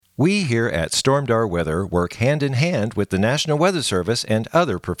We here at Stormdar Weather work hand in hand with the National Weather Service and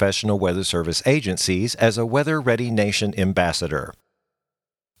other professional weather service agencies as a weather-ready nation ambassador.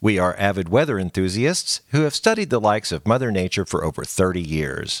 We are avid weather enthusiasts who have studied the likes of Mother Nature for over 30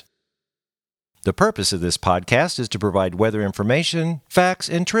 years. The purpose of this podcast is to provide weather information, facts,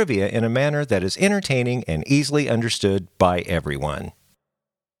 and trivia in a manner that is entertaining and easily understood by everyone.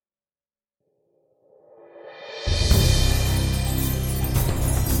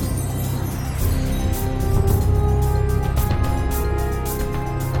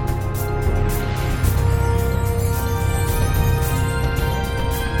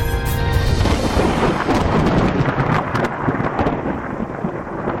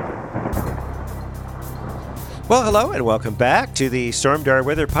 Well, hello and welcome back to the Stormdar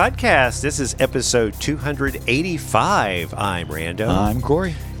Weather Podcast. This is episode 285. I'm Rando. I'm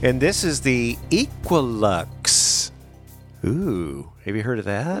Corey. And this is the Equilux. Ooh, have you heard of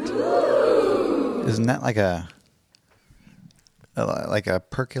that? Isn't that like a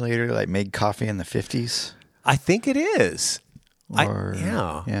percolator that made coffee in the 50s? I think it is. Or,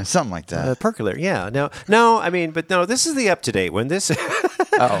 yeah, something like that. Percolator, yeah. No, this is the up-to-date one. This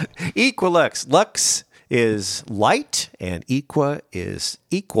Equilux. Lux is light and equa is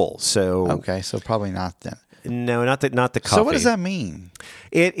equal. So okay, so probably not then. No, not the coffee. So what does that mean?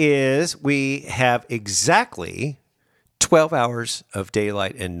 It is we have exactly 12 hours of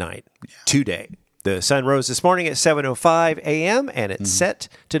daylight and night today. The sun rose this morning at 7:05 a.m. and it set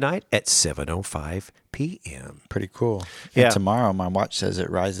tonight at 7:05 p.m. Pretty cool. Yeah. And tomorrow my watch says it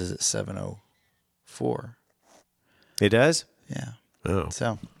rises at 7:04. It does? Yeah. Oh.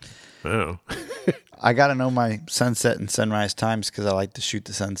 So. Oh. I got to know my sunset and sunrise times because I like to shoot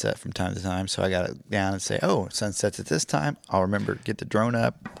the sunset from time to time. So I got it down and say, oh, sunset's at this time. I'll remember to get the drone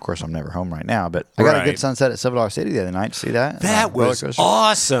up. Of course, I'm never home right now, but I got a good sunset at $7 City the other night. See that? That was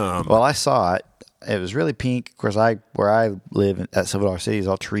awesome. Well, I saw it. It was really pink. Of course, where I live at $7 City is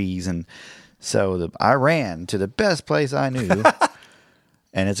all trees. And so I ran to the best place I knew.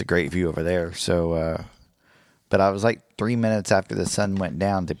 And it's a great view over there. So, but I was like 3 minutes after the sun went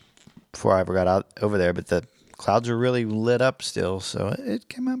down before I ever got out over there, but the clouds were really lit up still, so it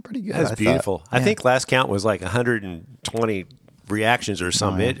came out pretty good. That's beautiful. I think last count was like 120 reactions or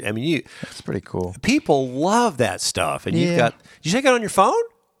something. Oh, yeah. That's pretty cool. People love that stuff, and you check it on your phone?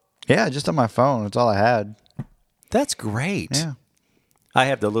 Yeah, just on my phone. That's all I had. That's great. Yeah, I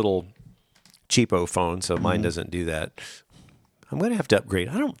have the little cheapo phone, so mine doesn't do that. I'm going to have to upgrade.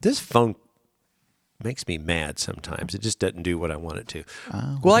 This phone makes me mad sometimes. It just doesn't do what I want it to.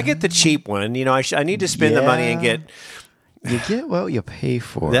 Well, I get the cheap one. You know, I need to spend the money and get. You get what you pay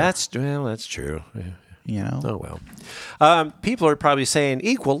for. That's true. You know. Oh well. People are probably saying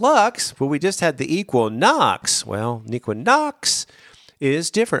Equilux. Well, we just had the Equinox. Well, Equinox is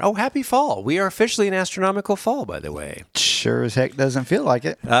different. Oh, happy fall! We are officially in astronomical fall, by the way. Sure as heck doesn't feel like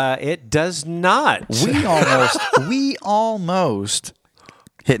it. It does not. We almost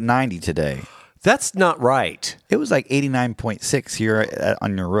hit 90 today. That's not right. It was like 89.6 here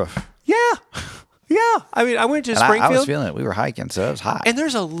on your roof. Yeah. Yeah. I mean, I went to Springfield. I was feeling it. We were hiking, so it was hot. And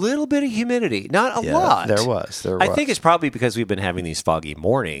there's a little bit of humidity. Not a lot. There was. I think it's probably because we've been having these foggy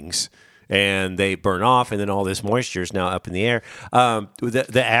mornings and they burn off and then all this moisture is now up in the air.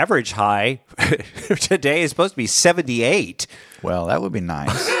 The average high today is supposed to be 78. Well, that would be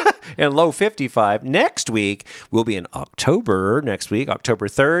nice. And low 55. Next week, we'll be in October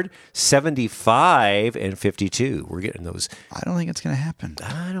 3rd, 75 and 52. We're getting those. I don't think it's going to happen.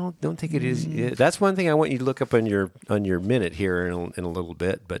 I don't think it is. That's one thing I want you to look up on your minute here in a little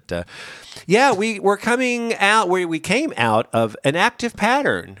bit. But we're coming out where we came out of an active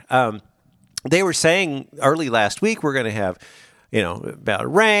pattern. They were saying early last week we're going to have,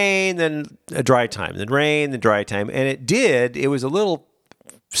 about rain, then a dry time, then rain, then dry time. And it did. It was a little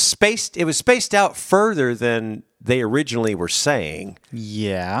spaced. It was spaced out further than they originally were saying.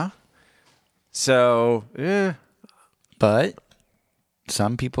 Yeah. So, But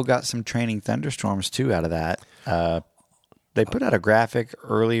some people got some training thunderstorms too out of that. They put out a graphic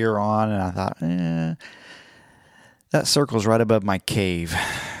earlier on, and I thought, that circle's right above my cave.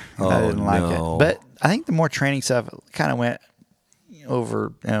 I didn't like it. But I think the more training stuff kind of went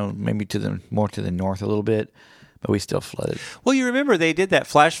over, maybe more to the north a little bit, but we still flooded. Well, you remember they did that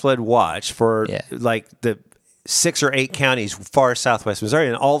flash flood watch for like the 6 or 8 counties far southwest Missouri,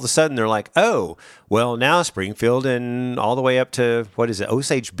 and all of a sudden they're like, oh, well, now Springfield and all the way up to, what is it,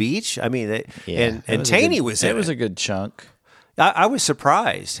 Osage Beach? I mean, and Taney was in it. It was a good chunk. I was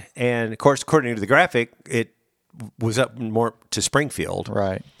surprised. And, of course, according to the graphic, it was up more to Springfield.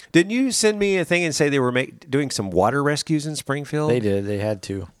 Right. Didn't you send me a thing and say they were doing some water rescues in Springfield? They did. They had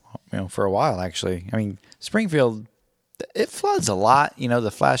to. for a while, actually. I mean, Springfield, it floods a lot.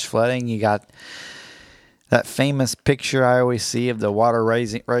 The flash flooding. You got that famous picture I always see of the water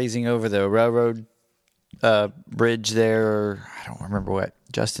rising over the railroad bridge there. I don't remember what.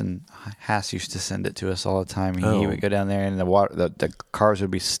 Justin Haas used to send it to us all the time. He would go down there, and the cars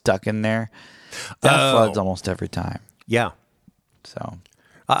would be stuck in there. That floods almost every time. Yeah. So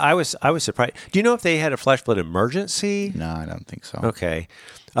I was surprised. Do you know if they had a flash flood emergency? no, I don't think so. Okay.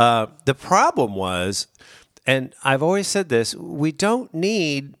 The problem was, and I've always said this, we don't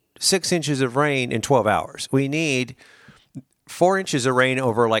need 6 inches of rain in 12 hours. We need 4 inches of rain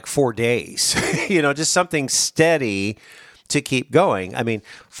over like 4 days. Just something steady to keep going. I mean,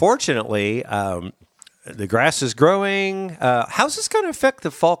 fortunately, the grass is growing. How's this going to affect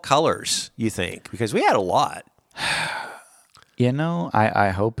the fall colors, you think? Because we had a lot. I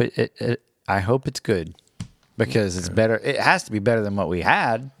hope I hope it's good, because it's better. It has to be better than what we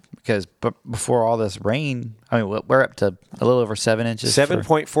had, because before all this rain, I mean, we're up to a little over 7 inches.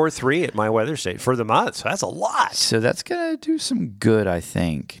 7.43 at my weather station for the month. So that's a lot. So that's going to do some good, I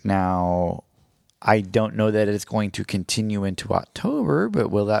think. Now, I don't know that it's going to continue into October, but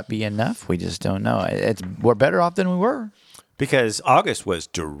will that be enough? We just don't know. We're better off than we were. Because August was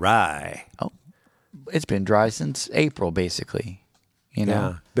dry. Oh, it's been dry since April, basically.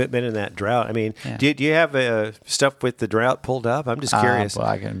 Yeah, been in that drought. I mean, Yeah. do you have stuff with the drought pulled up? I'm just curious. Well,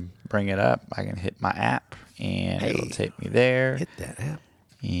 I can bring it up. I can hit my app, and it'll take me there. Hit that app.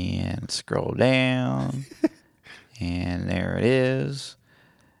 And scroll down, and there it is.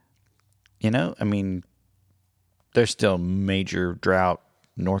 I mean, there's still major drought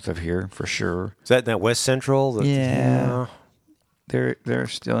north of here for sure. Is that in that West Central? Yeah. They're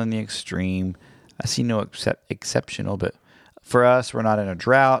still in the extreme. I see no exceptional, but for us, we're not in a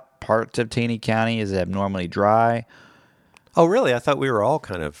drought. Parts of Taney County is abnormally dry. Oh, really? I thought we were all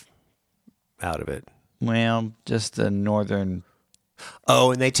kind of out of it. Well, just the northern.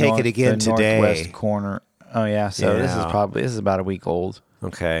 Oh, and they take it again the today. Northwest corner. Oh yeah. So Yeah. this is about a week old.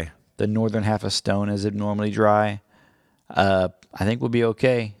 Okay. The northern half of Stone is abnormally dry. I think we'll be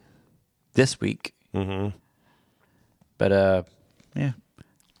okay this week. Mm-hmm. But yeah,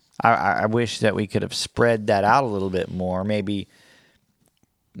 I wish that we could have spread that out a little bit more. Maybe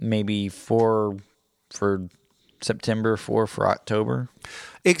for September, for October.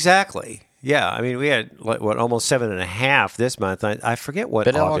 Exactly. Yeah. I mean, we had almost 7.5 this month. I forget what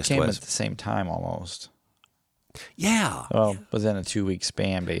But it August all came was. at the same time almost. Yeah. Well, within a 2-week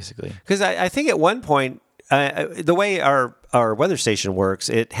span, basically. Because I think at one point, the way our weather station works,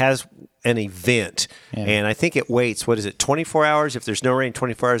 it has an event. Yeah. And I think it waits, 24 hours? If there's no rain,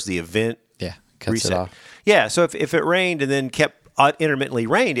 24 hours, the event Yeah, cuts reset. it off. Yeah, so if it rained and then kept intermittently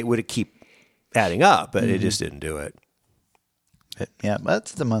rained, it would keep adding up, but it just didn't do it. Yeah,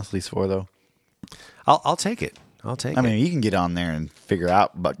 that's the monthlies for, though. I'll take it. I mean, you can get on there and figure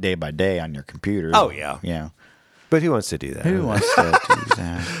out day by day on your computer. Oh, yeah. Yeah. But who wants to do that? Who wants to do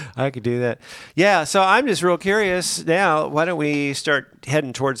that? I could do that. Yeah, so I'm just real curious now. Why don't we start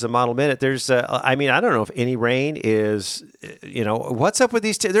heading towards the model minute? There's, I don't know if any rain is, what's up with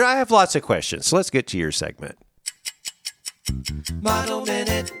these? I have lots of questions. So let's get to your segment. Model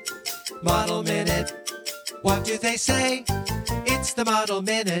Minute, Model Minute. What do they say? It's the Model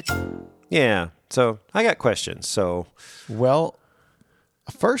Minute. Yeah, so I got questions. So, Well,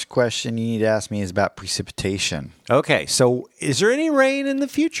 first question you need to ask me is about precipitation. okay, so is there any rain in the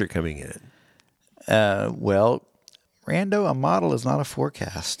future coming in? Well, Rando, a model is not a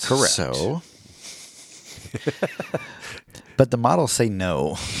forecast. Correct. So, but the models say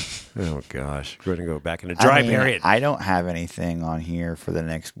no. Oh, gosh. We're going to go back in a dry period. I don't have anything on here for the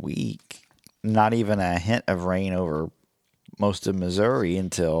next week. Not even a hint of rain over most of Missouri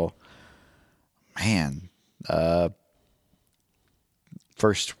until,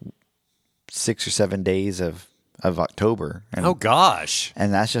 first 6 or 7 days of October. And, Oh, gosh.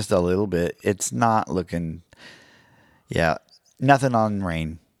 and that's just a little bit. It's not looking, nothing on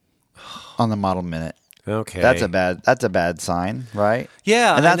rain on the model minute. Okay. That's a bad sign, right?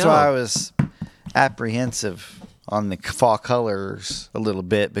 Yeah, and that's I know. why I was apprehensive on the fall colors a little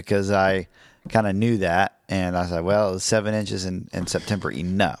bit, because I kind of knew that, and I was like, well, is 7 inches in September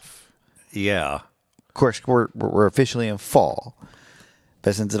enough? Yeah. Of course, we're officially in fall,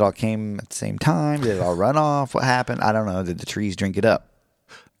 but since it all came at the same time, did it all run off? What happened? I don't know. Did the trees drink it up?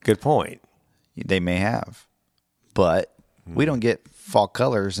 Good point. They may have, but we don't get fall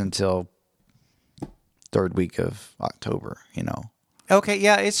colors until third week of October. Okay,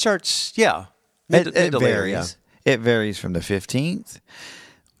 yeah, it starts, It mid to later, varies. yeah. It varies from the 15th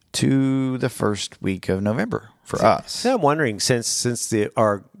to the first week of November. for us. So I'm wondering, since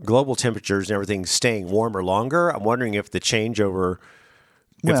our global temperatures and everything's staying warmer longer, I'm wondering if the changeover,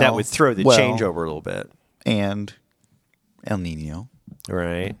 if that would throw the changeover a little bit. And El Nino.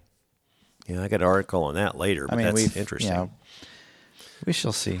 Right. Yeah, I got an article on that later, but that's interesting. We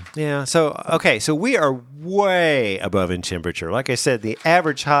shall see. Yeah. So, okay. So we are way above in temperature. Like I said, the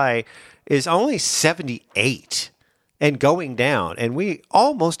average high is only 78 and going down. And we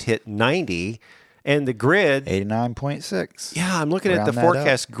almost hit 90. And the grid. 89.6. Yeah. I'm looking at the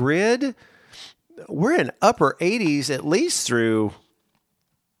forecast grid. We're in upper 80s at least through,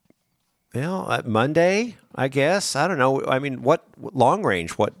 Monday, I guess. I don't know. I mean, what long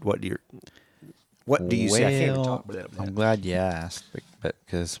range? What do you see? I can't even talk about that. I'm glad you asked,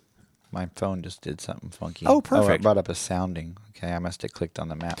 because my phone just did something funky. Oh, perfect. It brought up a sounding. Okay, I must have clicked on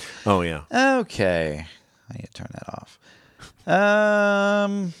the map. Oh, yeah. Okay, I need to turn that off.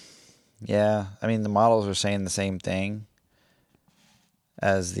 Yeah, I mean, the models are saying the same thing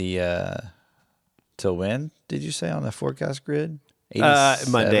as the, till when did you say on the forecast grid?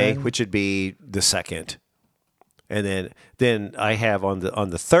 Monday, which would be the 2nd. And then I have on the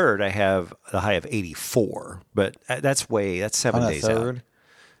 3rd, I have the high of 84, but that's 7 days out.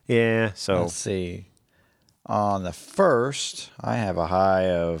 Yeah, so let's see. On the 1st, I have a high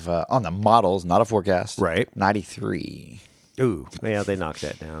of on the models, not a forecast, right, 93. Ooh, yeah, they knocked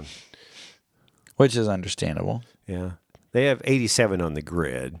that down, which is understandable. Yeah, they have 87 on the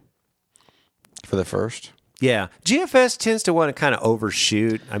grid for the 1st. Yeah, GFS tends to want to kind of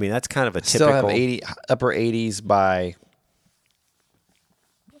overshoot. I mean, that's kind of a typical. Still have upper 80s by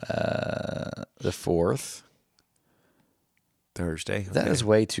the 4th. Thursday. That is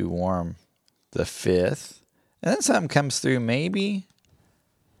way too warm. The 5th. And then something comes through maybe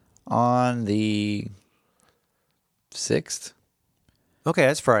on the 6th. Okay,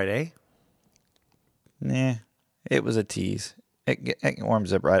 that's Friday. Nah, it was a tease. It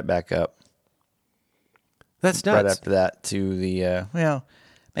warms up right back up. That's nuts. Right after that to the,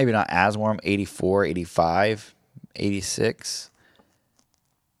 maybe not as warm, 84, 85, 86.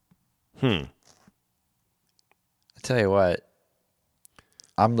 I tell you what,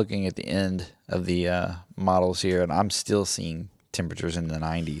 I'm looking at the end of the models here, and I'm still seeing temperatures in the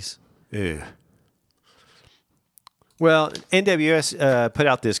 90s. Yeah. Well, NWS put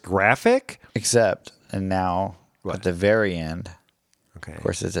out this graphic. Except, and now at the very end, okay. Of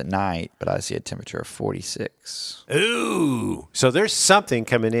course, it's at night, but I see a temperature of 46. Ooh. So there's something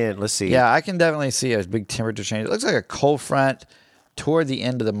coming in. Let's see. Yeah, I can definitely see a big temperature change. It looks like a cold front toward the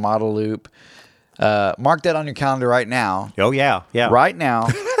end of the model loop. Mark that on your calendar right now. Oh, yeah. Yeah. Right now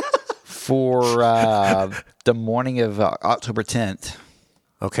for the morning of October 10th.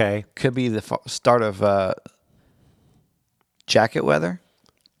 Okay. Could be the start of jacket weather.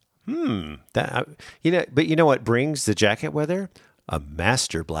 But you know what brings the jacket weather? A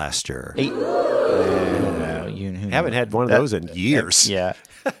Master Blaster. Haven't had one of those in years. Yeah.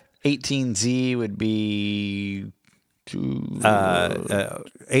 18Z would be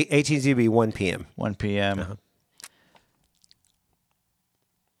 18Z would be 1 p.m. 1 p.m. Uh-huh.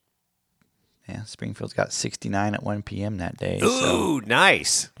 Yeah, Springfield's got 69 at 1 p.m. that day. Ooh,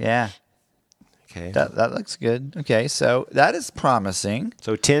 nice. Yeah. Okay. That looks good. Okay, so that is promising.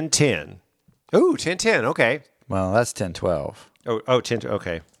 So 10-10. Ooh, 10-10. Okay. Well, that's 10-12. Oh, 10.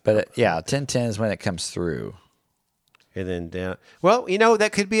 Okay. But 10-10 is when it comes through. And then down. Well,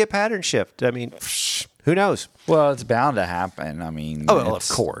 that could be a pattern shift. I mean, who knows? Well, it's bound to happen. I mean, of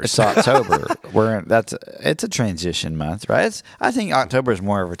course. It's October. It's a transition month, right? I think October is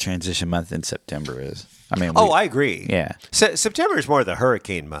more of a transition month than September is. I mean, I agree. Yeah. September is more the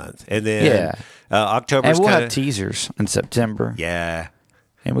hurricane month, and then October. And we'll have teasers in September. Yeah.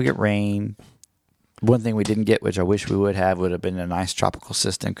 And we get rain. One thing we didn't get, which I wish we would have been a nice tropical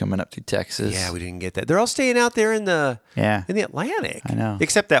system coming up through Texas. Yeah, we didn't get that. They're all staying out there in the Atlantic. I know.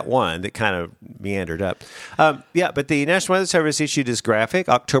 Except that one that kind of meandered up. But the National Weather Service issued this graphic,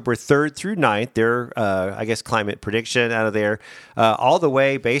 October 3rd through 9th, their, climate prediction out of there, all the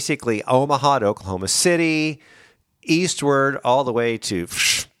way basically Omaha to Oklahoma City, eastward all the way to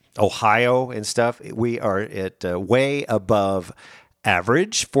Ohio and stuff. We are at way above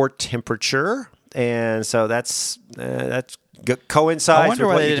average for temperature. And so that's coincides. I wonder with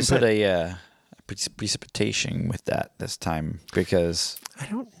why what they you didn't just put said. a precipitation with that this time, because I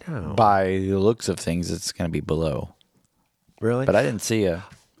don't know. By the looks of things, it's going to be below. Really? But I didn't see a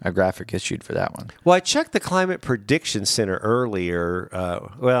graphic issued for that one. Well, I checked the Climate Prediction Center earlier,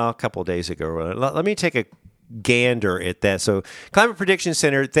 a couple of days ago. Let me take a gander at that. So Climate Prediction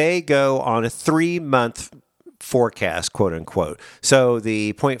Center, they go on a 3-month forecast, quote unquote. So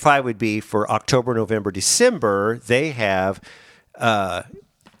the 0.5 would be for October, November, December. They have, again,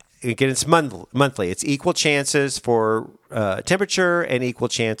 it's monthly. It's equal chances for temperature and equal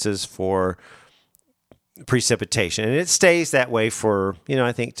chances for precipitation, and it stays that way for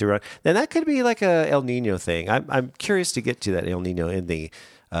I think throughout. Then that could be like a El Nino thing. I'm curious to get to that El Nino in the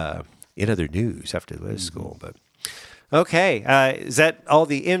in other news after the school. But okay, is that all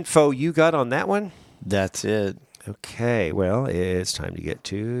the info you got on that one? That's it. Okay, well, it's time to get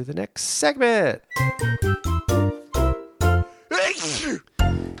to the next segment.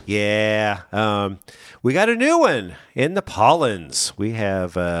 Yeah, we got a new one in the pollens. We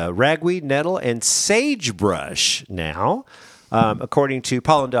have ragweed, nettle, and sagebrush now. According to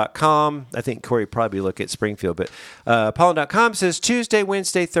pollen.com, I think Corey probably look at Springfield, but pollen.com says Tuesday,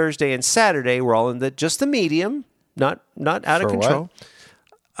 Wednesday, Thursday, and Saturday we're all in just the medium, not out of control.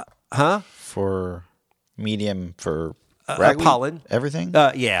 For medium for ragweed? Pollen. Everything?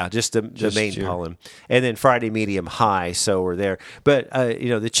 Yeah, just the main pollen. And then Friday, medium high, so we're there. But,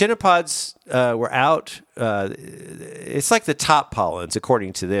 the chinnopods were out. It's like the top pollens,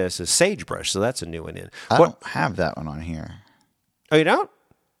 according to this, is sagebrush, so that's a new one in. I don't have that one on here. Oh, you don't?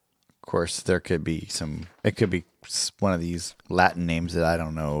 Of course, there could be it could be one of these Latin names that I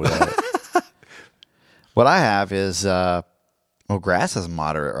don't know. What I have is, grass is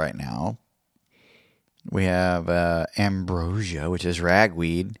moderate right now. We have ambrosia, which is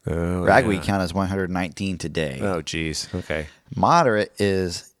ragweed. Oh, ragweed count is 119 today. Oh, geez. Okay. Moderate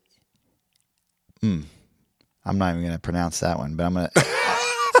is, I'm not even going to pronounce that one, but I'm going to,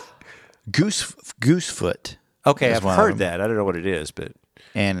 goosefoot. Okay, I've heard that. I don't know what it is, but.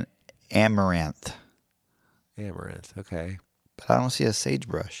 And amaranth. Amaranth, okay. But I don't see a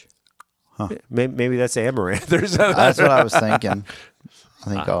sagebrush. Huh. Maybe that's amaranth or something. That's what I was thinking. I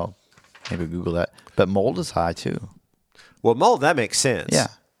think I'll maybe Google that. But mold is high too. Well, mold, that makes sense. Yeah.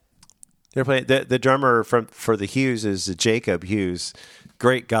 They're playing the drummer for the Hughes is Jacob Hughes.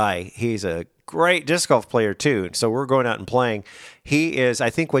 Great guy. He's a great disc golf player too. So we're going out and playing. He is, I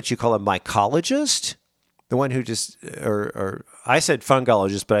think, what you call a mycologist. The one who just, or I said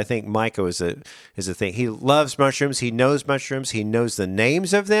fungologist, but I think myco is a thing. He loves mushrooms. He knows mushrooms. He knows the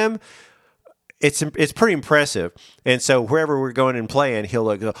names of them. It's pretty impressive. And so wherever we're going and playing,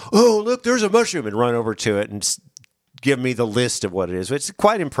 he'll go, oh, look, there's a mushroom, and run over to it and give me the list of what it is. It's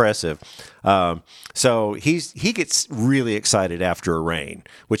quite impressive. So he gets really excited after a rain,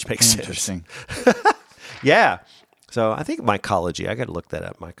 which makes sense. Interesting. Yeah. So I think mycology. I got to look that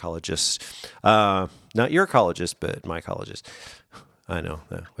up. Mycologist. Not your ecologist, but mycologist. I know.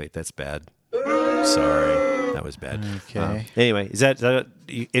 Wait, that's bad. Sorry. That was bad. Okay. Anyway, is that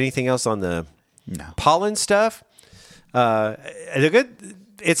anything else on the pollen stuff? The good.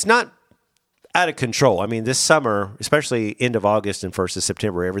 It's not out of control. I mean, this summer, especially end of August and 1st of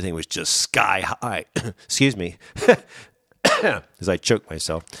September, everything was just sky high. Excuse me. As I choked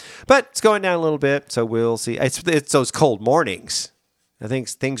myself. But it's going down a little bit, so we'll see. It's those cold mornings. I think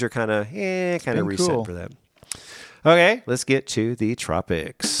things are kind of reset for that. Okay, let's get to the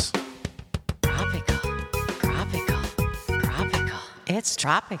tropics. Tropical. It's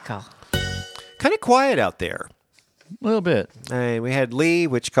tropical. Kind of quiet out there. A little bit. We had Lee,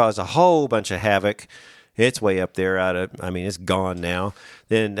 which caused a whole bunch of havoc. It's way up there it's gone now.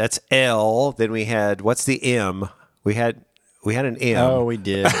 Then that's L. Then we had, what's the M? We had an M. Oh, we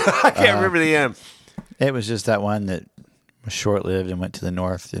did. I can't remember the M. It was just that one that was short-lived and went to the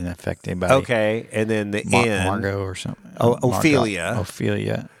north. Didn't affect anybody. Okay, and then the N. Margot or something. Ophelia.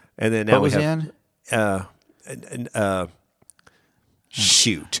 Ophelia. And then now what was we have N?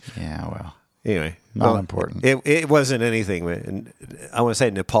 Shoot. Yeah, well. Anyway. Not important. It wasn't anything. I want to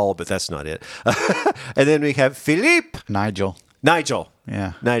say Nepal, but that's not it. And then we have Philippe. Nigel.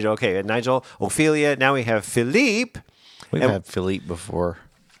 Yeah. Nigel. Okay, Nigel. Ophelia. Now we have Philippe. We've had Philippe before.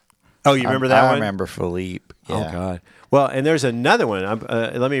 Oh, you remember that one? I remember Philippe. Yeah. Oh, God. Well, and there's another one.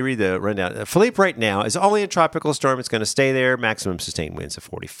 Let me read the rundown. Philippe right now is only a tropical storm. It's going to stay there. Maximum sustained winds of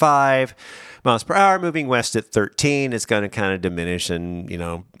 45 miles per hour, moving west at 13. It's going to kind of diminish, and,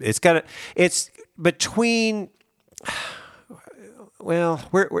 it's between, well,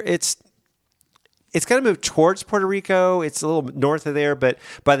 it's going to move towards Puerto Rico. It's a little north of there, but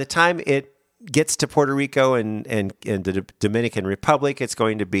by the time it gets to Puerto Rico and the Dominican Republic, it's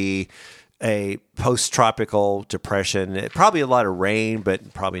going to be a post-tropical depression. Probably a lot of rain,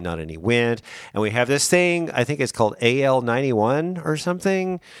 but probably not any wind. And we have this thing, I think it's called AL91 or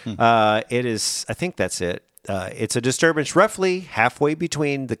something. It is, I think that's it. It's a disturbance roughly halfway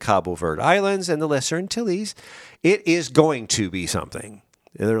between the Cabo Verde Islands and the Lesser Antilles. It is going to be something.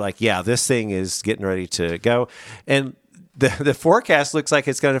 they're like, yeah, this thing is getting ready to go. And the forecast looks like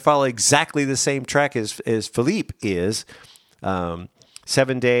it's going to follow exactly the same track as Philippe is.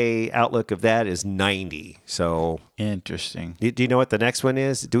 7-day outlook of that is 90. So Interesting. do you know what the next one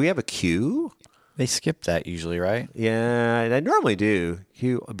is? Do we have a Q? They skip that usually, right? Yeah, I normally do.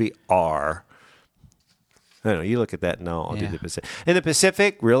 Q would be R. I don't know. You look at that and I'll do Yeah. the Pacific. In the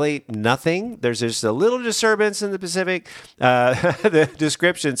Pacific, really nothing. There's just a little disturbance in the Pacific. The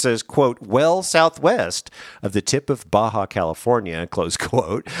description says, quote, well southwest of the tip of Baja California, close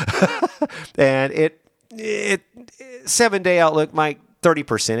quote. And it 7-day outlook might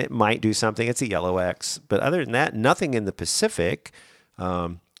 30%. It might do something. It's a yellow X. But other than that, nothing in the Pacific.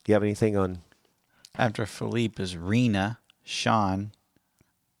 You have anything on? After Philippe is Rena, Sean.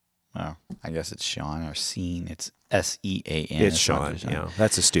 Well, I guess it's Sean or Sean. It's Sean. It's Sean. Yeah,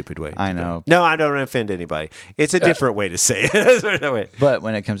 that's a stupid way. I know. No, I don't offend anybody. It's a different way to say it. But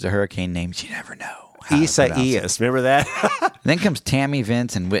when it comes to hurricane names, you never know. how to pronounce it. Isaias. Remember that? Then comes Tammy,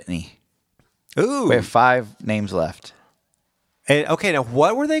 Vince, and Whitney. Ooh. We have 5 names left. And, okay, now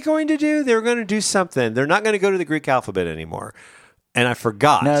what were they going to do? They were going to do something. They're not going to go to the Greek alphabet anymore. And I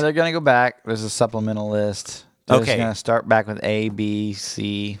forgot. No, they're going to go back. There's a supplemental list. They're just Okay. going to start back with A, B,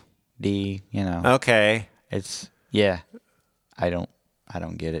 C, D, Okay. It's I don't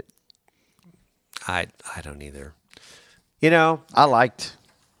get it. I don't either. I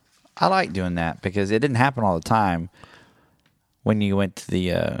liked doing that because it didn't happen all the time. When you went to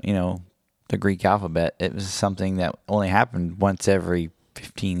the the Greek alphabet, it was something that only happened once every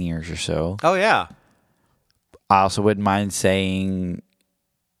 15 years or so. Oh, yeah. I also wouldn't mind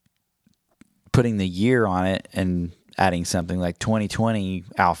putting the year on it and adding something like 2020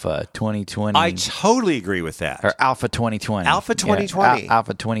 Alpha, 2020. I totally agree with that. Or Alpha 2020. Alpha 2020. Yeah,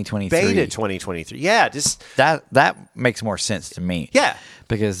 Alpha 2023. Beta 2023. Yeah, just... That makes more sense to me. Yeah.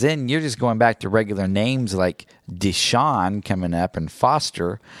 Because then you're just going back to regular names like Deshaun coming up and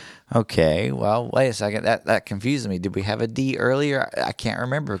Foster. Okay, well, wait a second. That confuses me. Did we have a D earlier? I can't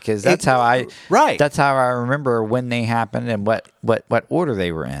remember because that's how I remember when they happened and what order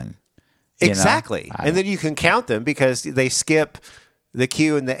they were in. Exactly. And then you can count them because they skip the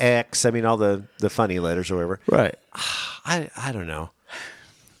Q and the X. I mean, all the funny letters or whatever. Right. I don't know.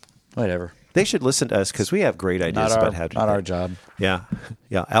 Whatever. They should listen to us because we have great ideas about how to do Not that. our job. Yeah.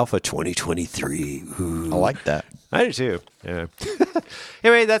 Yeah. Alpha 2023. Ooh. I like that. I do too. Yeah.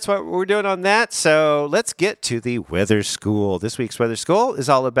 Anyway, that's what we're doing on that. So let's get to the Weather School. This week's Weather School is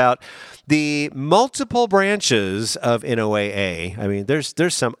all about the multiple branches of NOAA. I mean, there's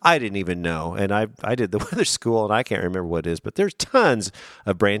some I didn't even know. And I did the Weather School and I can't remember what it is, but there's tons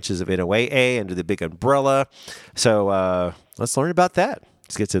of branches of NOAA under the big umbrella. So let's learn about that.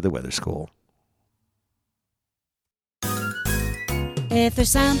 Let's get to the Weather School. If there's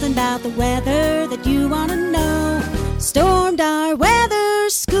something about the weather that you want to know, stormed our weather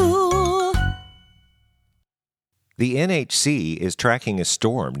school. The NHC is tracking a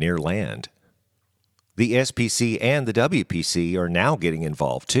storm near land. The SPC and the WPC are now getting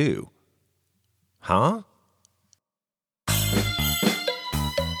involved too. Huh?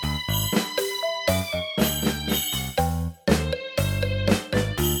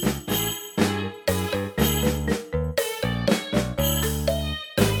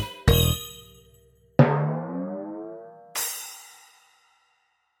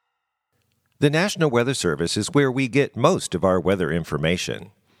 The National Weather Service is where we get most of our weather information.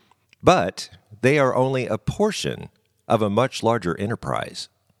 But they are only a portion of a much larger enterprise,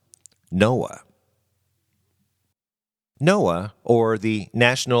 NOAA. NOAA, or the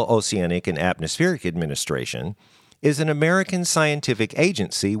National Oceanic and Atmospheric Administration, is an American scientific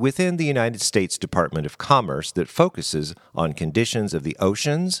agency within the United States Department of Commerce that focuses on conditions of the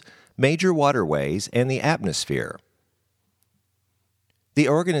oceans, major waterways, and the atmosphere. The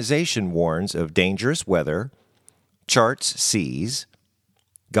organization warns of dangerous weather, charts seas,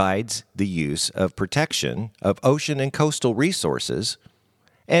 guides the use of protection of ocean and coastal resources,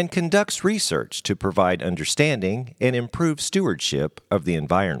 and conducts research to provide understanding and improve stewardship of the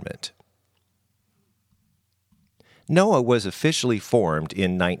environment. NOAA was officially formed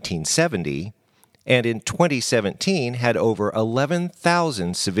in 1970 and in 2017 had over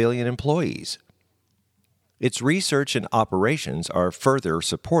 11,000 civilian employees. Its research and operations are further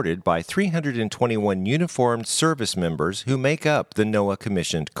supported by 321 uniformed service members who make up the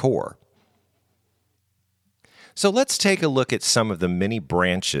NOAA-commissioned Corps. So let's take a look at some of the many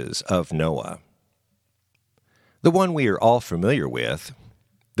branches of NOAA. The one we are all familiar with,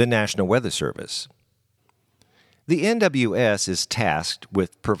 the National Weather Service. The NWS is tasked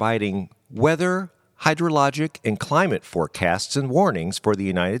with providing weather, hydrologic and climate forecasts and warnings for the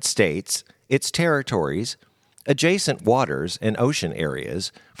United States, its territories, adjacent waters, and ocean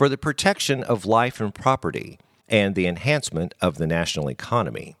areas for the protection of life and property and the enhancement of the national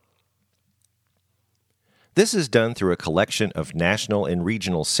economy. This is done through a collection of national and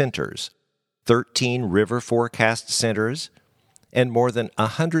regional centers, 13 river forecast centers, and more than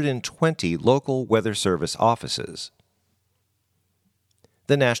 120 local Weather Service offices.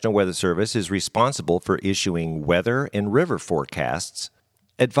 The National Weather Service is responsible for issuing weather and river forecasts,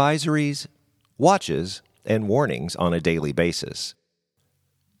 advisories, watches, and warnings on a daily basis.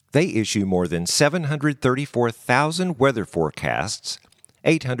 They issue more than 734,000 weather forecasts,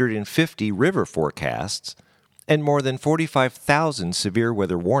 850 river forecasts, and more than 45,000 severe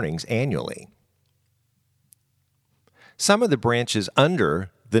weather warnings annually. Some of the branches under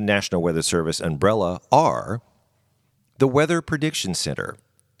the National Weather Service umbrella are the Weather Prediction Center,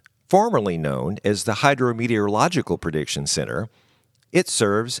 formerly known as the Hydrometeorological Prediction Center. It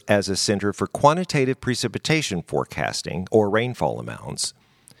serves as a center for quantitative precipitation forecasting, or rainfall amounts,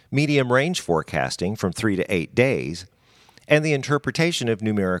 medium range forecasting from 3 to 8 days, and the interpretation of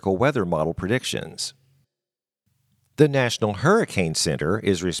numerical weather model predictions. The National Hurricane Center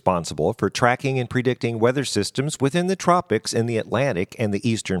is responsible for tracking and predicting weather systems within the tropics in the Atlantic and the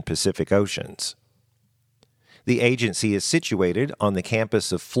eastern Pacific Oceans. The agency is situated on the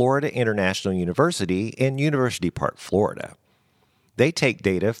campus of Florida International University in University Park, Florida. They take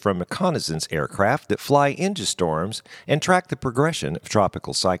data from reconnaissance aircraft that fly into storms and track the progression of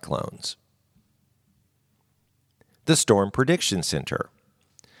tropical cyclones. The Storm Prediction Center.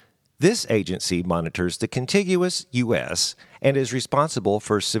 This agency monitors the contiguous U.S. and is responsible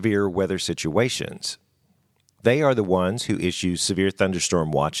for severe weather situations. They are the ones who issue severe thunderstorm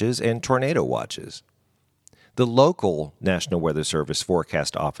watches and tornado watches. The local National Weather Service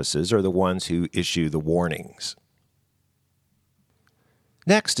forecast offices are the ones who issue the warnings.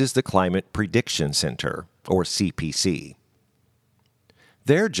 Next is the Climate Prediction Center, or CPC.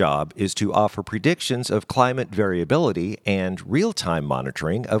 Their job is to offer predictions of climate variability and real-time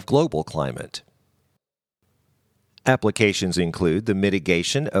monitoring of global climate. Applications include the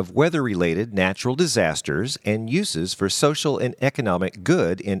mitigation of weather-related natural disasters and uses for social and economic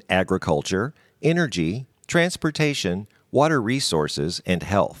good in agriculture, energy, transportation, water resources, and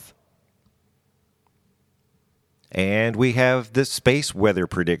health. And we have the Space Weather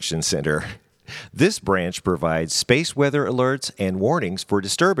Prediction Center. This branch provides space weather alerts and warnings for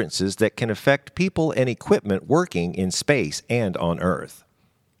disturbances that can affect people and equipment working in space and on Earth.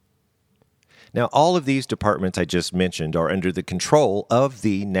 Now, all of these departments I just mentioned are under the control of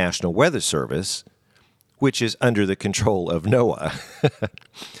the National Weather Service, which is under the control of NOAA.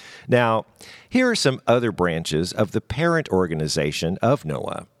 Now, here are some other branches of the parent organization of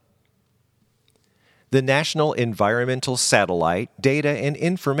NOAA. The National Environmental Satellite Data and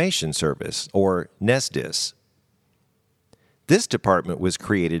Information Service, or NESDIS. This department was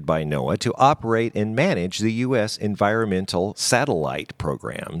created by NOAA to operate and manage the U.S. environmental satellite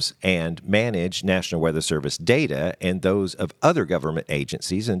programs and manage National Weather Service data and those of other government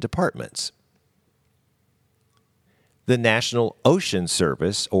agencies and departments. The National Ocean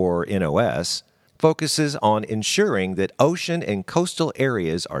Service, or NOS, focuses on ensuring that ocean and coastal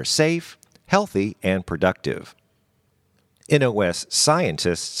areas are safe, healthy, and productive. NOS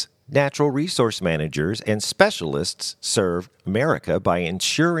scientists, natural resource managers, and specialists serve America by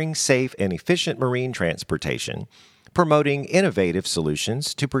ensuring safe and efficient marine transportation, promoting innovative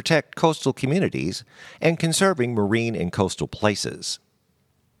solutions to protect coastal communities, and conserving marine and coastal places.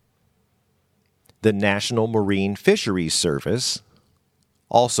 The National Marine Fisheries Service,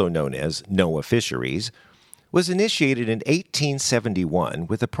 also known as NOAA Fisheries, was initiated in 1871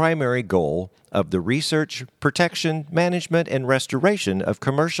 with the primary goal of the research, protection, management, and restoration of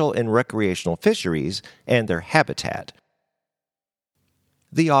commercial and recreational fisheries and their habitat.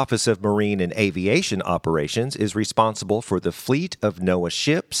 The Office of Marine and Aviation Operations is responsible for the fleet of NOAA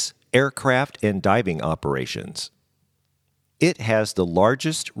ships, aircraft, and diving operations. It has the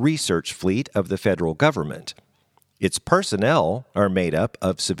largest research fleet of the federal government. Its personnel are made up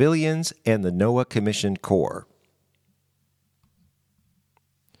of civilians and the NOAA Commissioned Corps.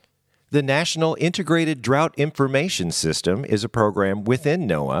 The National Integrated Drought Information System is a program within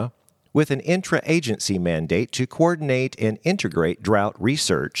NOAA with an intra-agency mandate to coordinate and integrate drought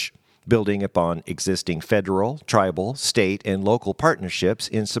research, building upon existing federal, tribal, state, and local partnerships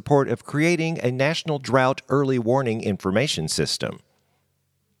in support of creating a national drought early warning information system.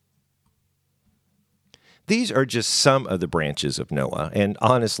 These are just some of the branches of NOAA, and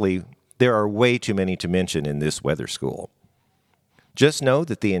honestly, there are way too many to mention in this weather school. Just know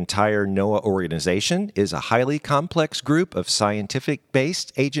that the entire NOAA organization is a highly complex group of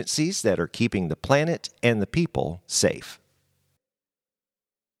scientific-based agencies that are keeping the planet and the people safe.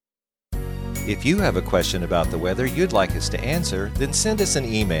 If you have a question about the weather you'd like us to answer, then send us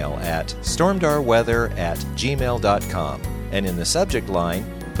an email at stormdarweather@gmail.com, and in the subject line,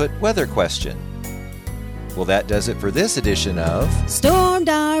 put weather question. Well, that does it for this edition of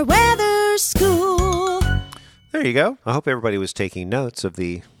Stormdar Weather School. There you go. I hope everybody was taking notes of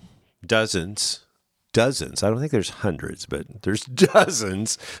the dozens. I don't think there's hundreds, but there's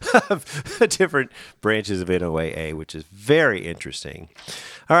dozens of different branches of NOAA, which is very interesting.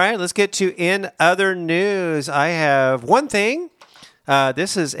 All right, let's get to in other news. I have one thing.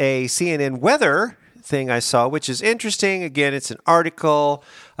 This is a CNN weather thing I saw, which is interesting. Again, it's an article.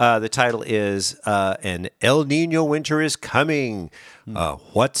 The title is "An El Nino Winter is Coming."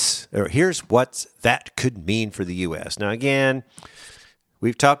 Here's what that could mean for the U.S. Now, again,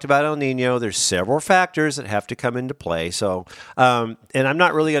 we've talked about El Nino. There's several factors that have to come into play. So, and I'm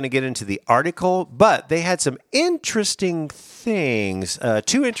not really going to get into the article, but they had some interesting things.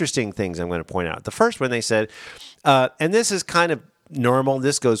 Two interesting things I'm going to point out. The first one, they said, and this is kind of normal.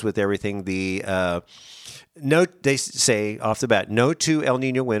 This goes with everything. They say off the bat, no two El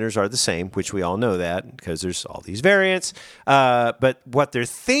Nino winters are the same, which we all know that because there's all these variants. But what they're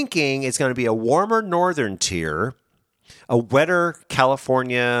thinking is going to be a warmer northern tier, a wetter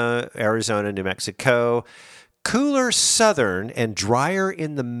California, Arizona, New Mexico, cooler southern, and drier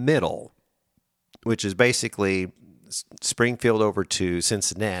in the middle, which is basically Springfield over to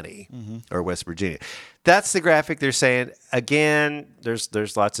Cincinnati or West Virginia. That's the graphic they're saying. Again,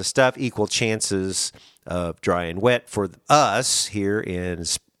 there's lots of stuff, equal chances of dry and wet for us here in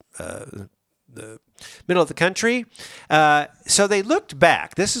the middle of the country. So they looked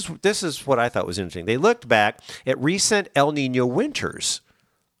back. This is what I thought was interesting. They looked back at recent El Nino winters.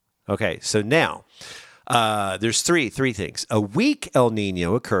 Okay, so now there's three things. A weak El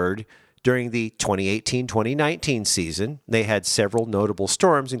Nino occurred during the 2018-2019 season. They had several notable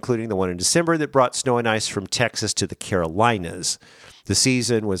storms, including the one in December that brought snow and ice from Texas to the Carolinas. The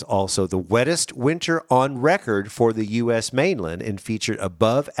season was also the wettest winter on record for the U.S. mainland and featured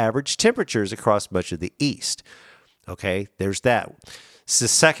above-average temperatures across much of the East. Okay, there's that. It's the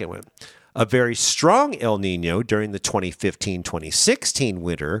second one. A very strong El Nino during the 2015-2016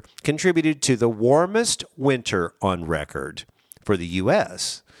 winter contributed to the warmest winter on record for the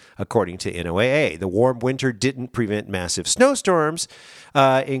U.S., according to NOAA. The warm winter didn't prevent massive snowstorms,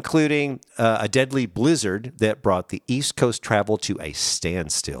 including a deadly blizzard that brought the East Coast travel to a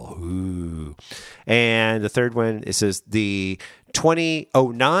standstill. Ooh. And the third one, it says the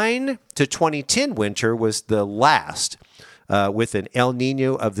 2009 to 2010 winter was the last with an El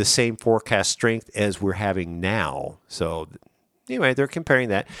Nino of the same forecast strength as we're having now. So anyway, they're comparing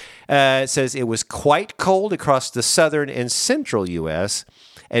that. It says it was quite cold across the southern and central U.S.,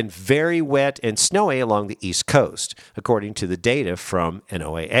 and very wet and snowy along the East Coast, according to the data from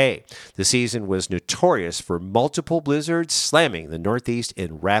NOAA. The season was notorious for multiple blizzards slamming the Northeast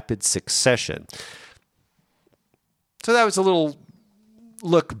in rapid succession. So that was a little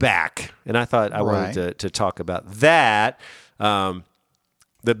look back, and I thought I wanted to talk about that. The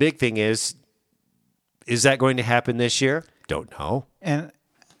big thing is that going to happen this year? Don't know. And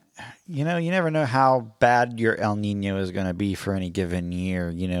you never know how bad your El Nino is going to be for any given year.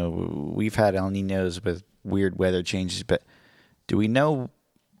 We've had El Ninos with weird weather changes, but do we know?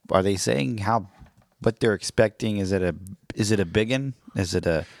 Are they saying what they're expecting? Is it a big one? Is it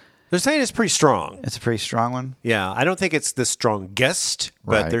a? They're saying it's pretty strong. It's a pretty strong one. Yeah, I don't think it's the strongest,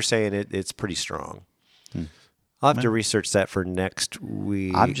 but they're saying it's pretty strong. I'll have to research that for next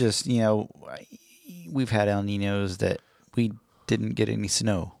week. I'm just we've had El Ninos that we didn't get any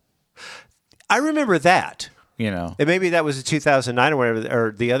snow. I remember that. And maybe that was a 2009 or whatever,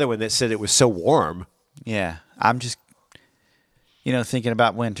 or the other one that said it was so warm. Yeah. I'm just, thinking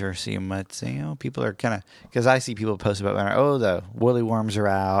about winter. So you might say, people are kind of, because I see people post about winter. The woolly worms are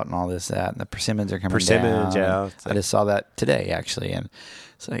out and all this, that, and the persimmons are coming down. Yeah. I just saw that today, actually. And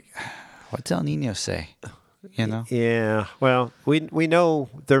it's like, what's El Nino say? Yeah. Well, we know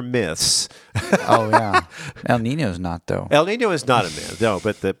they're myths. Oh, yeah. El Nino's not, though. El Nino is not a myth, no.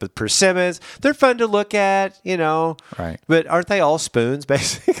 But the persimmons, they're fun to look at, Right. But aren't they all spoons,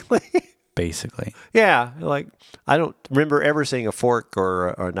 basically? Basically. Yeah. Like, I don't remember ever seeing a fork or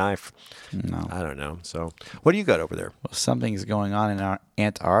a knife. No. I don't know. So, what do you got over there? Well, something's going on in our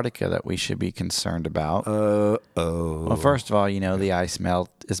Antarctica that we should be concerned about. Well, first of all, the ice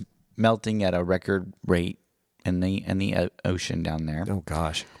is melting at a record rate in the ocean down there. Oh,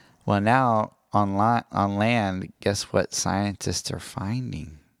 gosh. Well, now on land, guess what scientists are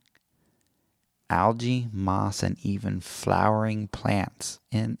finding? Algae, moss, and even flowering plants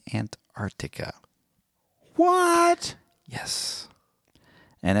in Antarctica. What? Yes.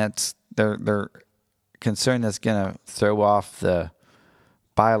 And they're concerned that's going to throw off the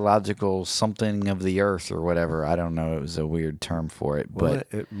biological something of the earth or whatever. I don't know. It was a weird term for it, but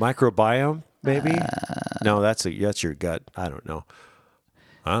Microbiome, maybe? No, that's your gut. I don't know.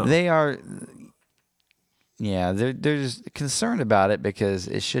 they are. Yeah, they're just concerned about it because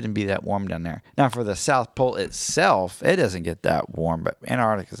it shouldn't be that warm down there. Now, for the South Pole itself, it doesn't get that warm, but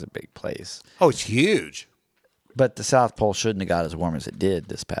Antarctica is a big place. Oh, it's huge. But the South Pole shouldn't have got as warm as it did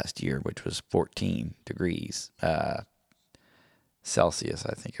this past year, which was 14 degrees Celsius,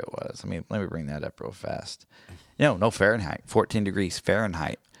 I think it was. Let me bring that up real fast. No Fahrenheit. 14 degrees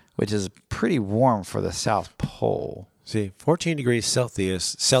Fahrenheit, which is pretty warm for the South Pole. See, 14 degrees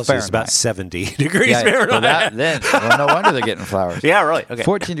Celsius Fahrenheit. is about 70 degrees Fahrenheit. No wonder they're getting flowers. Yeah, really. Okay.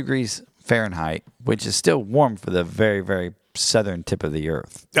 14 degrees Fahrenheit, which is still warm for the very, very southern tip of the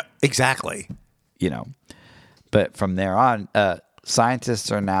earth. Exactly. But from there on,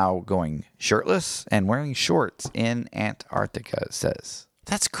 scientists are now going shirtless and wearing shorts in Antarctica, it says.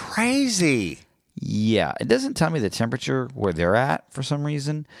 That's crazy. Yeah, it doesn't tell me the temperature where they're at for some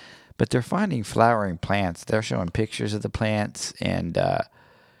reason, but they're finding flowering plants. They're showing pictures of the plants, and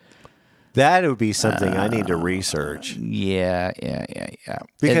that would be something I need to research. Yeah.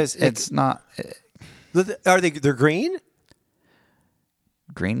 Because it's not they're green?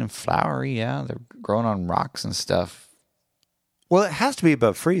 Green and flowery. Yeah, they're growing on rocks and stuff. Well, it has to be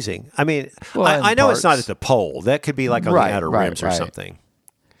above freezing. I mean, Well, I in know it's not parts. at the pole. That could be like on the outer rims or right. something.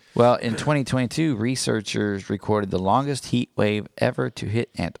 Well, in 2022, researchers recorded the longest heat wave ever to hit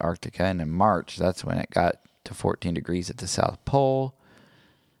Antarctica, and in March, that's when it got to 14 degrees at the South Pole.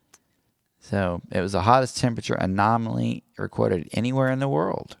 So it was the hottest temperature anomaly recorded anywhere in the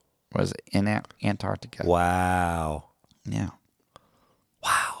world was in Antarctica. Wow. Yeah.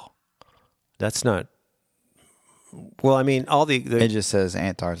 Wow. That's not... Well, I mean, all the It just says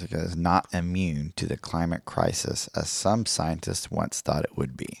Antarctica is not immune to the climate crisis as some scientists once thought it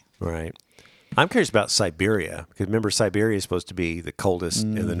would be. Right. I'm curious about Siberia, because remember, Siberia is supposed to be the coldest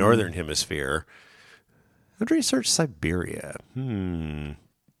in the northern hemisphere. I'd research Siberia. I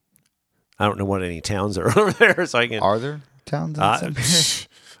don't know what any towns are over there, so I can... Are there towns in Siberia?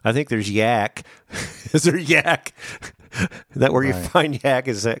 I think there's yak. Is there yak? Is that where you find yak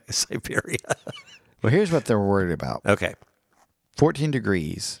is Siberia? Well, here's what they're worried about. Okay. 14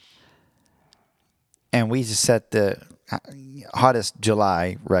 degrees. And we just set the hottest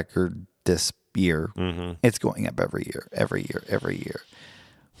July record this year. Mm-hmm. It's going up every year.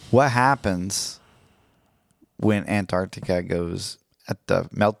 What happens when Antarctica goes at the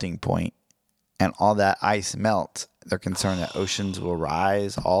melting point and all that ice melts? They're concerned that oceans will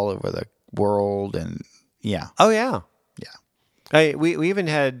rise all over the world. And yeah. Oh, yeah. Yeah. We even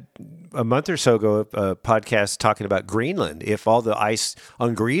had a month or so ago a podcast talking about Greenland. If all the ice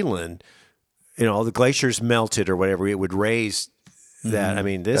on Greenland, all the glaciers melted or whatever, it would raise that. I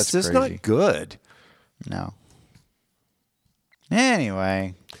mean, this is not good. No.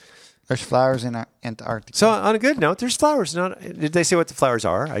 Anyway, there's flowers in Antarctica. So on a good note, there's flowers. Did they say what the flowers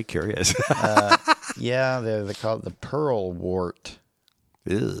are? I'm curious. Yeah, they're called the pearl wort.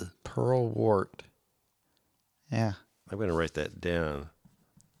 Ew. Pearl wort. Yeah. I'm going to write that down.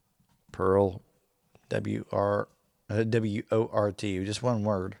 Pearl. W-O-R-T. Just one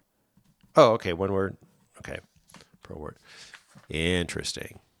word. Oh, okay. One word. Okay. Pearl wort.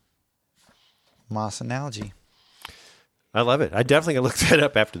 Interesting. Moss and algae. I love it. I definitely going to look that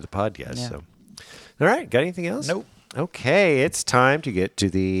up after the podcast. Yeah. So, all right. Got anything else? Nope. Okay. It's time to get to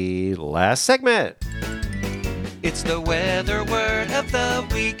the last segment. It's the weather word of the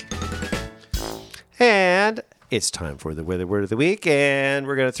week. And it's time for the weather word of the week, and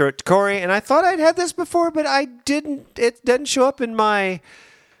we're going to throw it to Corey. And I thought I'd had this before, but I didn't. It doesn't show up in my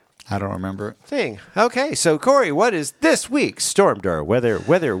I don't remember it. thing. Okay, so Corey, what is this week's Stormdar weather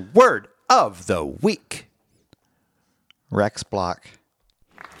word of the week? Rex block.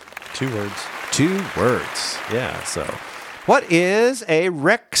 2 words. 2 words. Yeah. So, what is a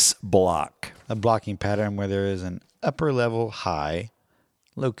Rex block? A blocking pattern where there is an upper level high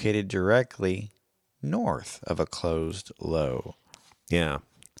located directly north of a closed low. Yeah.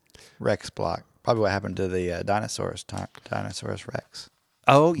 Rex block. Probably what happened to the dinosaurs. Dinosaurus Rex.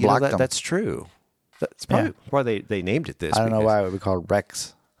 Oh, Blocked them. that's true. That's probably why they named it this. I don't know why it would be called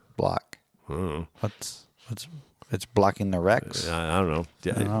Rex block. What's it's blocking the Rex? I don't know.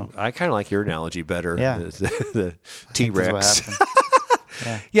 I kind of like your analogy better. Yeah. The T-Rex.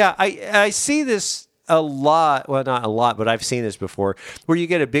 Yeah, I see this a lot. Well, not a lot, but I've seen this before, where you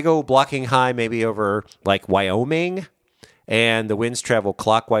get a big old blocking high, maybe over like Wyoming, and the winds travel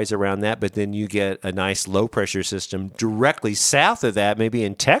clockwise around that, but then you get a nice low pressure system directly south of that, maybe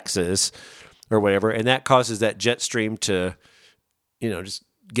in Texas or whatever, and that causes that jet stream to, just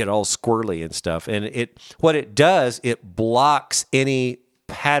get all squirrely and stuff. And what it does, it blocks any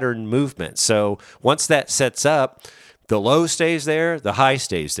pattern movement. So once that sets up, the low stays there, the high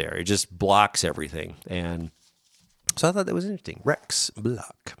stays there. It just blocks everything. And so I thought that was interesting. Rex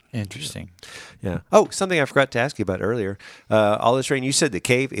block. Interesting. Yeah. Oh, something I forgot to ask you about earlier. All this rain, you said the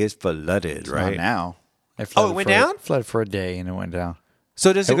cave is flooded, It's right? not now. It went down? Flooded for a day and it went down.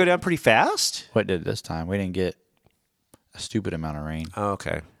 So does it go down pretty fast? What did this time? We didn't get a stupid amount of rain. Oh,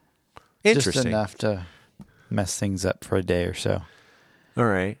 okay. Interesting. Just enough to mess things up for a day or so. All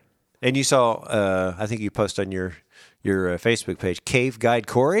right. And you saw, I think you posted on your Facebook page, Cave Guide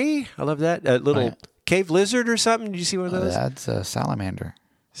Corey. I love that. A little cave lizard or something. Did you see one of those? That's a salamander.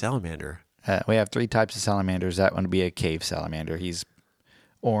 Salamander. We have 3 types of salamanders. That one would be a cave salamander. He's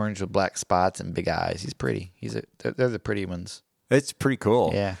orange with black spots and big eyes. He's pretty. They're the pretty ones. It's pretty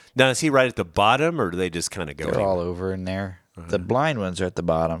cool. Yeah. Now, is he right at the bottom, or do they just kind of go? They're all over in there. The blind ones are at the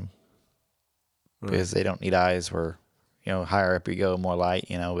bottom because they don't need eyes. Where higher up you go, more light.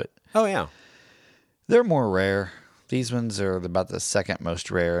 But Oh yeah. they're more rare. These ones are about the second most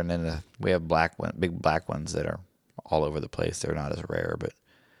rare, and then we have big black ones that are all over the place. They're not as rare, but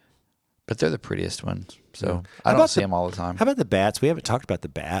they're the prettiest ones. So I don't see them all the time. How about the bats? We haven't talked about the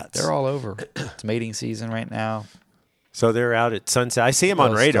bats. They're all over. It's mating season right now. So they're out at sunset. I see them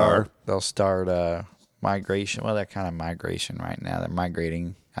on radar. They'll start migration. Well, they're kind of migration right now. They're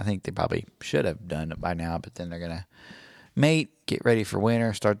migrating. I think they probably should have done it by now, but then they're going to mate, get ready for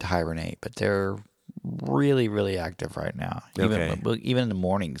winter, start to hibernate. But they're really, really active right now. Even in the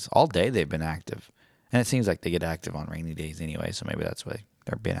mornings. All day they've been active. And it seems like they get active on rainy days anyway, so maybe that's why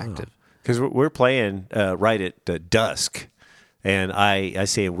they're being active. Because we're playing right at dusk. And I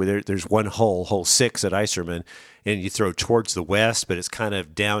see there's one hole 6 at Iserman, and you throw towards the west, but it's kind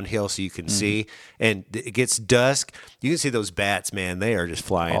of downhill so you can see. And it gets dusk. You can see those bats, man. They are just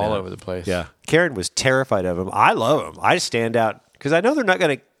flying all out. over the place. Yeah. Karen was terrified of them. I love them. I stand out because I know they're not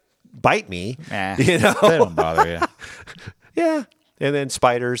going to bite me. Nah, they don't bother you. Yeah. And then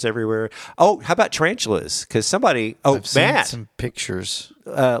spiders everywhere. Oh, how about tarantulas? Because I've seen Matt. some pictures.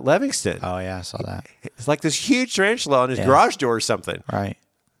 Levingston. Oh, yeah, I saw that. It's like this huge tarantula on his garage door or something. Right.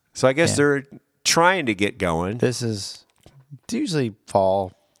 So I guess they're trying to get going. It's usually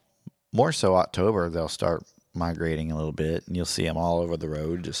fall, more so October, they'll start migrating a little bit, and you'll see them all over the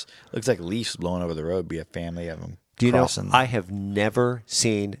road. Just looks like leaves blowing over the road. Be a family of them. Do you know, I have never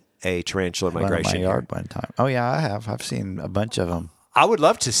seen a tarantula migration in my yard one time. Oh, yeah, I have. I've seen a bunch of them. I would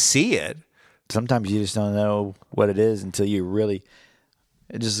love to see it. Sometimes you just don't know what it is until you really...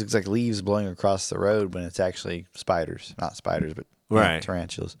 It just looks like leaves blowing across the road when it's actually spiders. Not spiders, but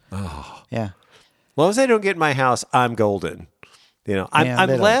tarantulas. Oh. Yeah. As long as they don't get in my house, I'm golden. I'm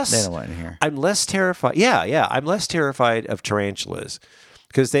less... They don't want in here. I'm less terrified. Yeah. I'm less terrified of tarantulas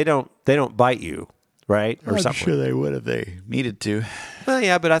because they don't bite you, right? Or I'm something. sure they would if they needed to. Well,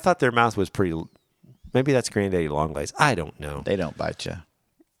 yeah, but I thought their mouth was pretty... Maybe that's Granddaddy Longlegs. I don't know. They don't bite you.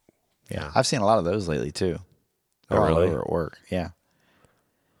 Yeah. I've seen a lot of those lately, too. They're Oh, really? all over at work. Yeah.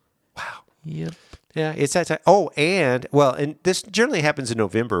 Wow. Yep. Yeah, it's that time. Oh, and this generally happens in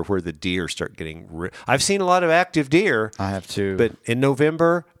November where the deer start getting... I've seen a lot of active deer. I have too. But in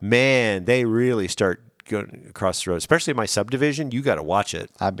November, man, they really start going across the road. Especially in my subdivision, you got to watch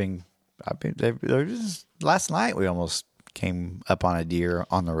it. Last night we almost came up on a deer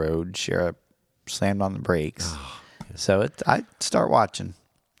on the road. Sheriff slammed on the brakes. Oh, so I'd start watching.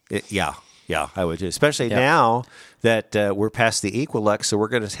 Yeah, I would too. Especially now that we're past the Equilux, so we're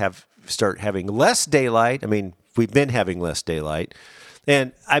going to start having less daylight. I mean, we've been having less daylight.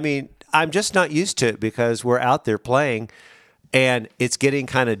 And I mean, I'm just not used to it because we're out there playing and it's getting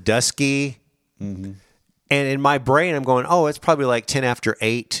kind of dusky. Mm-hmm. And in my brain, I'm going, oh, it's probably like 10 after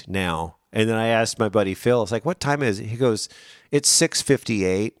 8 now. And then I asked my buddy Phil, it's like, what time is it? He goes, it's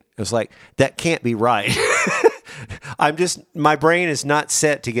 6:58. I was like, that can't be right. My brain is not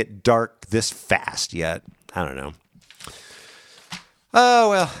set to get dark this fast yet. I don't know. Oh,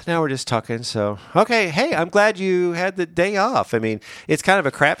 well, now we're just talking. So, okay. Hey, I'm glad you had the day off. I mean, it's kind of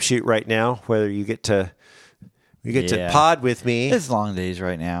a crapshoot right now, whether you get to pod with me. It's long days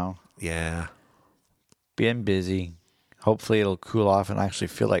right now. Yeah. Being busy. Hopefully it'll cool off and actually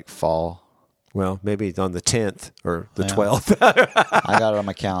feel like fall. Well, maybe on the 10th or the 12th. I got it on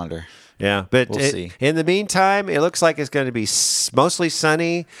my calendar. Yeah, but We'll see. In the meantime, it looks like it's going to be mostly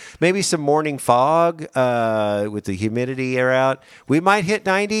sunny, maybe some morning fog with the humidity air out. We might hit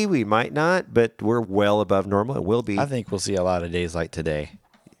 90, we might not, but we're well above normal. It will be. I think we'll see a lot of days like today.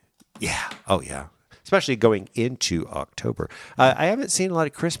 Yeah. Oh, yeah. Especially going into October. I haven't seen a lot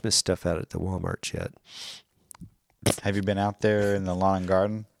of Christmas stuff out at the Walmart yet. Have you been out there in the lawn and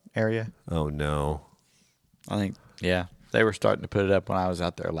garden area? Oh, no. I think, yeah. They were starting to put it up when I was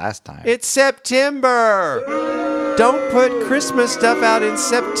out there last time. It's September. Don't put Christmas stuff out in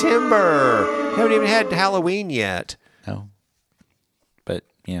September. Haven't even had Halloween yet. No. But,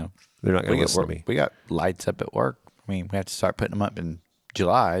 They're not going to listen to me. We got lights up at work. I mean, we have to start putting them up in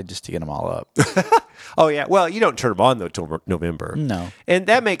July just to get them all up. Oh, yeah. Well, you don't turn them on, though, till November. No. And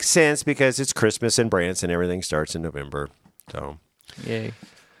that makes sense because it's Christmas in Branson. Everything starts in November. So, Yay.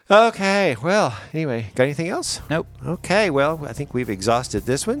 okay. Well, anyway, got anything else? Nope. Okay. Well, I think we've exhausted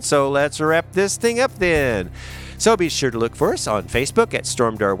this one. So let's wrap this thing up then. So be sure to look for us on Facebook at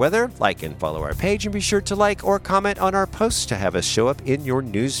Stormdar Weather. Like and follow our page, and be sure to like or comment on our posts to have us show up in your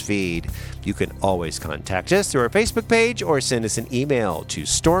news feed. You can always contact us through our Facebook page or send us an email to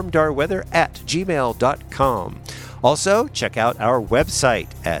stormdarweather@gmail.com. Also, check out our website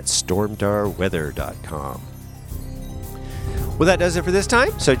at stormdarweather.com. Well, that does it for this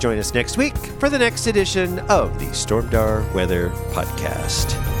time, so join us next week for the next edition of the Stormdar Weather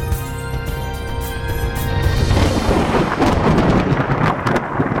Podcast.